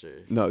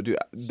disaster. no, dude,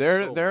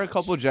 there So are a much.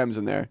 couple gems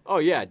in there, Oh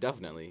yeah,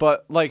 definitely.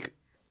 but like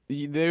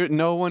there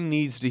no one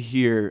needs to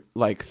hear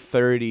like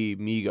 30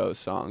 Migos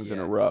songs in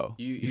a Yeah. row.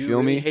 You feel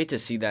really me? hate to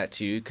see that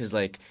too, because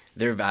like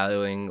they're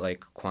valuing like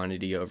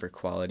quantity over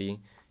quality,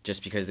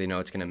 just because they know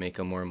it's gonna make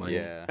them more money.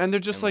 yeah. And they're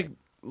just And,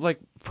 like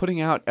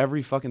putting out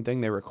every fucking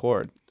thing they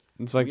record.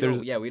 It's like we there's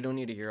don't, we don't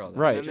need to hear all that.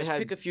 Right. And then Just they had-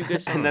 pick a few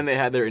good songs. And then they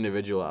had their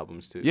individual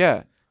albums too.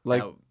 yeah,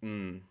 like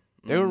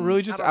they were really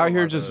I just don't out know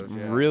here about just those,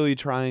 yeah. really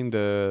trying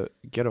to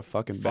get a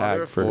fucking Father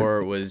bag of for.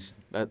 Four was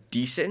That-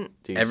 decent.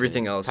 Decent.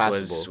 Everything else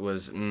Passable.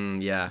 was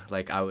yeah.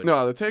 Like I would.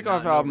 No, the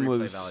Takeoff no album replay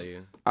was.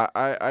 value.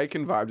 I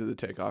can vibe to the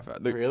Takeoff.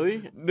 Really?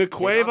 The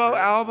Quavo Takeoff,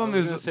 right? album I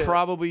was is gonna say that.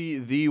 probably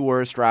the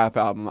worst rap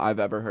album I've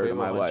ever heard in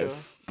my Quavo life.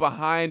 Huncho?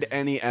 Behind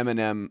any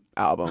Eminem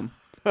album.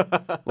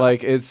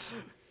 Like it's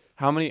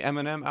how many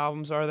Eminem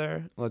albums are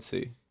there? Let's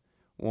see.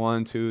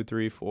 1, 2,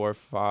 3, 4,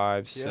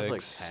 5, He has, 6,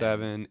 like, 10.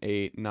 7,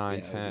 8, 9,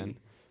 Yeah, 10.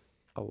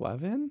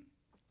 11?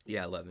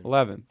 Yeah, 11.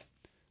 11.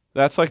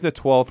 That's like the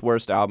 12th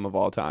worst album of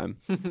all time.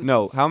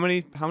 No, how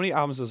many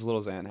albums does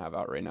Lil Xan have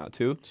out right now?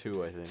 2?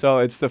 2, I think. So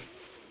it's the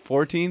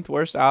 14th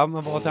worst album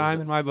of all Total time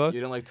Xan- in my book. You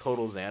didn't like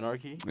Total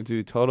Xanarchy?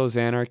 Dude, Total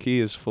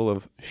Xanarchy is full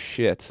of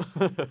shit.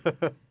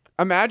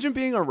 Imagine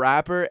being a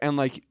rapper and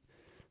like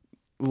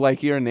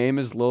your name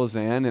is Lil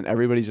Xan and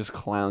everybody just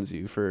clowns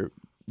you for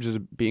just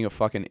being a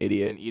fucking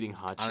idiot. And eating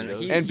hot I don't know,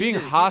 Cheetos. he- And being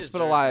deserves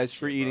hospitalized that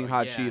for shit, eating bro.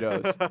 hot Yeah.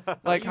 Cheetos.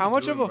 Like, are how you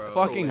much doing, of a bro?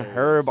 fucking Hilarious.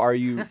 herb are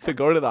you to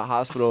go to the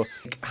hospital?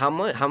 How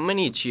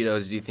many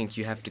Cheetos do you think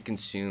you have to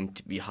consume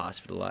to be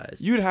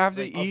hospitalized? You'd have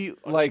to Like,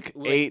 eat like,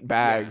 8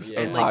 bags yeah.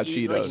 of And, hot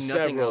eat, Cheetos. like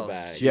nothing Several else.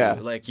 bags. too. Yeah.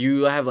 Like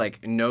you have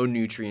like no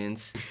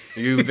nutrients.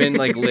 You've been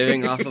like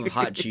living off of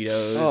hot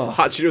Cheetos. Oh.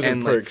 Hot Cheetos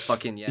and like perks.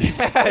 fucking yeah.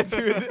 Yeah,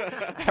 dude.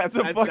 That's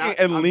a fucking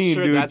and I'm lean,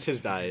 sure dude. That's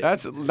his diet.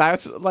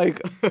 That's like,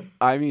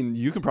 I mean,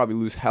 you can probably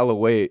lose hella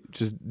weight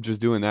just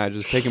doing that,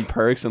 just taking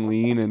perks and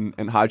lean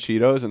and hot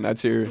Cheetos, and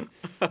that's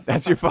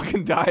your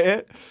fucking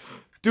diet,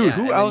 dude. Yeah,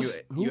 who and then else?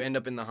 You end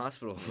up in the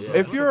hospital.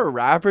 If you're a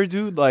rapper,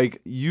 dude,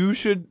 like you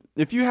should.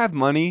 If you have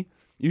money,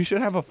 you should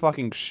have a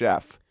fucking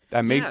chef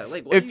that make. Yeah,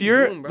 like, what if are you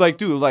you're doing, bro? like,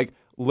 dude, like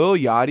Lil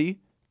Yachty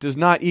does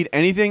not eat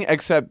anything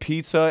except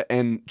pizza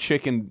and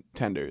chicken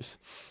tenders.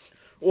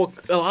 Well,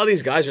 a lot of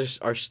these guys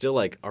are still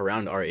like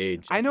around our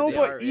age. I know, they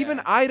but are, even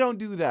yeah. I I don't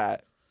do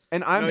that,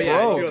 and I'm No, yeah,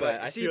 I broke. feel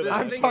that. I See, feel but that.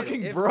 the I'm thing is,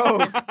 fucking if-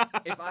 broke.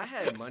 If I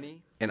had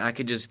money and I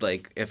could just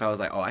like, if I was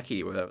like, oh, I could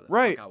eat whatever the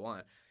Right. fuck I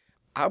want,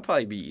 I'd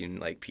probably be eating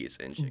like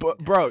pizza and chicken. But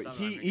tenders. bro, I'm not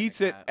he gonna eats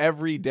get it that.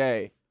 every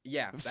day.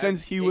 Yeah,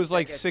 since he was,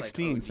 like,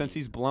 16, OD. since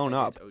he's blown That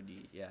up. gets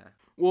OD, yeah.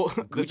 Well,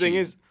 the thing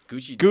is,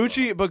 Gucci.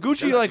 Gucci, but Gucci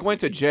Shout out like to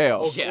went to Gucci.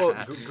 jail. Yeah. well,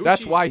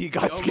 That's Gucci- why he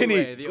got The only skinny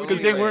way, the because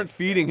only they way. weren't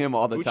feeding him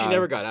all the Gucci time.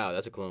 never got out.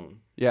 That's a clone.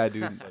 Yeah,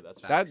 dude.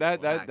 That's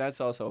That's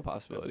also a That's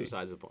possibility.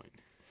 besides the point.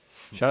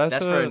 Shout out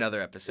That's to for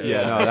another episode.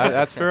 Yeah, no,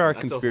 that's for our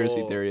That's a conspiracy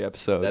whole- theory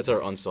episode. That's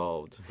our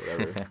unsolved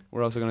whatever.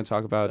 We're also gonna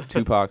talk about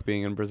Tupac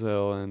being in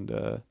Brazil and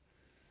a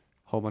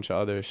whole bunch of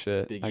other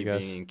shit. Biggie I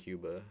guess. being in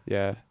Cuba.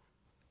 Yeah,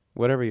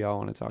 whatever y'all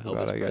want to talk Elvis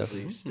about. I guess.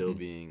 Presley still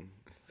being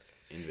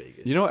in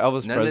Vegas. You know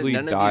Elvis None of- Presley none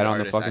of these died on the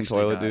artists fucking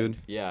actually toilet, died. dude.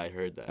 Yeah, I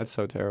heard that. That's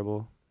so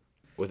terrible.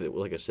 with it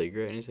like a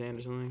cigarette in his hand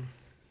or something.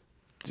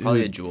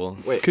 Probably a Dude, jewel.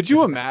 Wait, could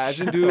you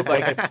imagine, dude?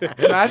 Like,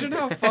 imagine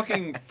how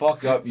fucking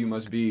fucked up you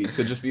must be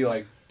to just be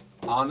like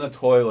on the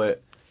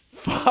toilet,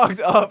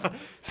 fucked up,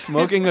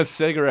 smoking a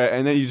cigarette,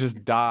 and then you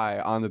just die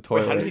on the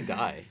toilet. Wait, how did he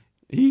die?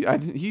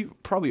 He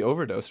probably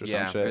overdosed or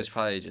Yeah, some shit. it was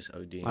probably just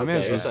OD. My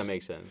man's I guess just- that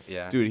makes sense.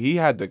 Yeah. Dude, he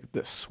had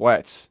the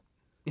sweats.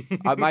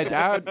 My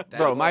dad,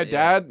 bro, my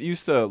dad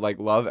used to like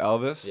love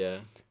Elvis. Yeah.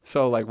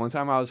 So like one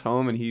time I was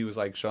home and he was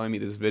like showing me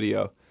this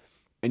video,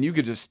 and you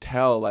could just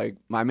tell like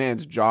my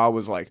man's jaw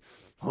was like,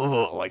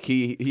 like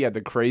he had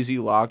the crazy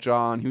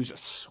lockjaw on. He was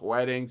just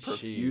sweating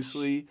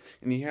profusely,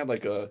 and he had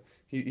like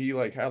he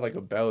like had like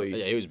a belly.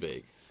 Yeah, he was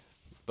big.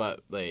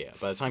 But like, yeah,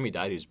 by the time he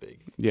died, he was big.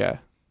 Yeah.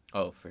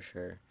 Oh, for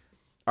sure.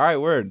 All right,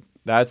 word.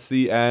 That's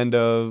the end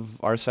of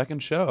our second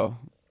show.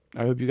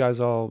 I hope you guys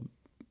all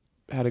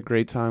had a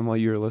great time while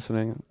you were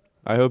listening.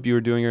 I hope you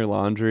were doing your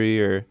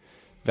laundry or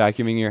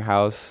vacuuming your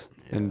house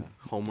and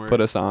Homework.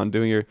 put us on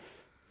doing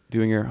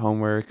your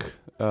homework,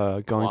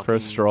 going for a walking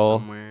stroll.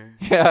 somewhere.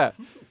 Yeah.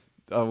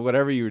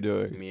 Whatever you were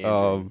doing.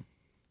 Meandering.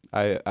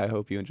 I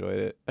hope you enjoyed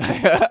it.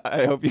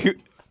 I hope you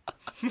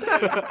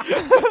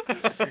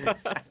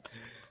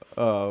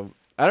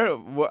I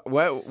don't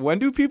know when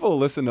do people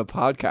listen to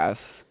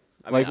podcasts?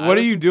 I mean, Like, I what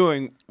are you listen-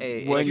 doing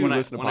Hey, when if you when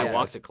listen to I podcasts?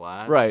 walk to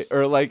class. Right,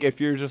 or like if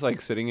you're just like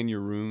sitting in your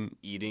room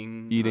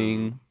Eating.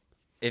 eating.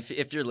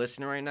 If you're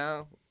listening right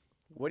now,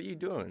 what are you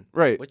doing?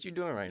 Right. What you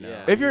doing right now?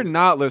 Yeah. If you're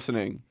not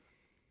listening,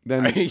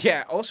 then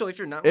Yeah. Also, if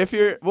you're not. if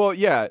you're well,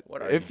 yeah.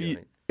 What are If you you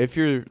doing? if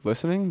you're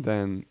listening,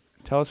 then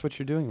tell us what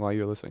you're doing while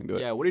you're listening to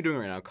it. Yeah, what are you doing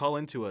right now? Call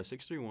into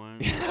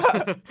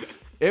 631.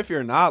 If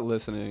you're not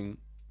listening,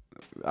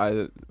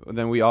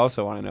 then we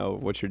also want to know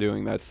what you're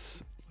doing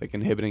that's like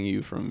inhibiting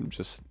you from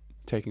just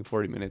taking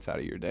 40 minutes out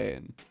of your day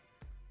and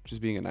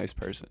just being a nice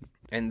person.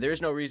 And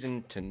there's no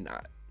reason to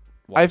not.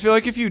 I feel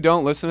like this. if you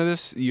don't listen to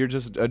this, you're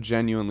just a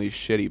genuinely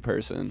shitty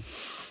person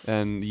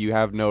and you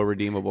have no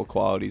redeemable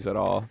qualities at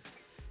all.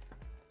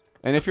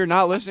 And if you're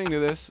not listening to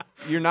this,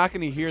 you're not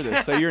going to hear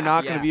this, so you're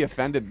not going Yeah. to be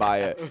offended by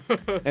it.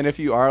 And if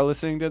you are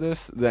listening to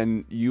this,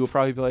 then you will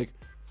probably be like,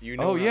 You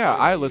know oh what I'm yeah,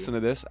 talking I to. listen to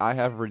this. I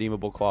have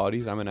redeemable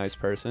qualities. I'm a nice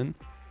person.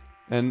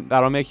 And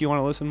that'll make you want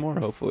to listen more,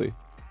 hopefully.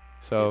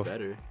 So Get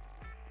better.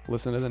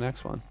 listen to the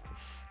next one.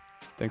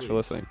 Thanks for Please.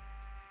 listening.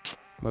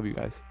 Love you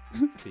guys.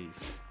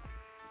 Peace.